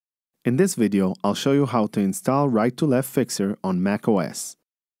In this video, I'll show you how to install right-to-left fixer on macOS.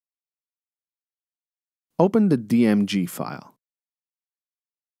 Open the DMG file.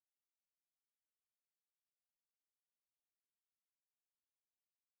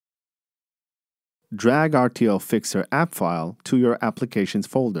 Drag RTL Fixer app file to your Applications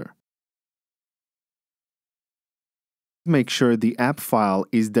folder. Make sure the app file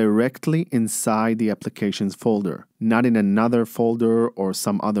is directly inside the Applications folder, not in another folder or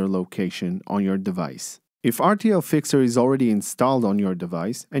some other location on your device. If RTL Fixer is already installed on your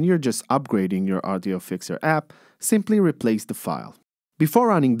device and you're just upgrading your RTL Fixer app, simply replace the file. Before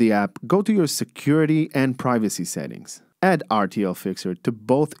running the app, go to your security and privacy settings. Add RTL Fixer to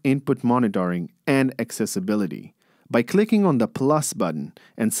both input monitoring and accessibility by clicking on the plus button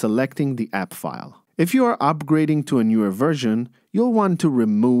and selecting the app file. If you are upgrading to a newer version, you'll want to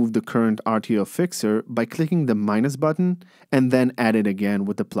remove the current RTL Fixer by clicking the minus button and then add it again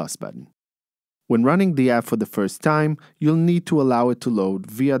with the plus button. When running the app for the first time, you'll need to allow it to load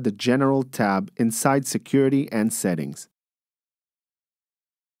via the General tab inside Security and Settings.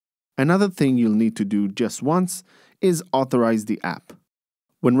 Another thing you'll need to do just once is authorize the app.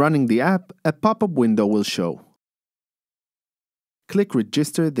 When running the app, a pop-up window will show. Click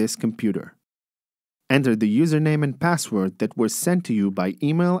Register this computer. Enter the username and password that were sent to you by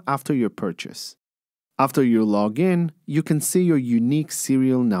email after your purchase. After you log in, you can see your unique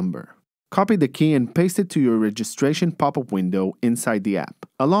serial number. Copy the key and paste it to your registration pop-up window inside the app,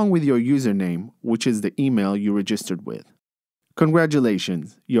 along with your username, which is the email you registered with.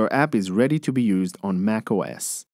 Congratulations, your app is ready to be used on macOS.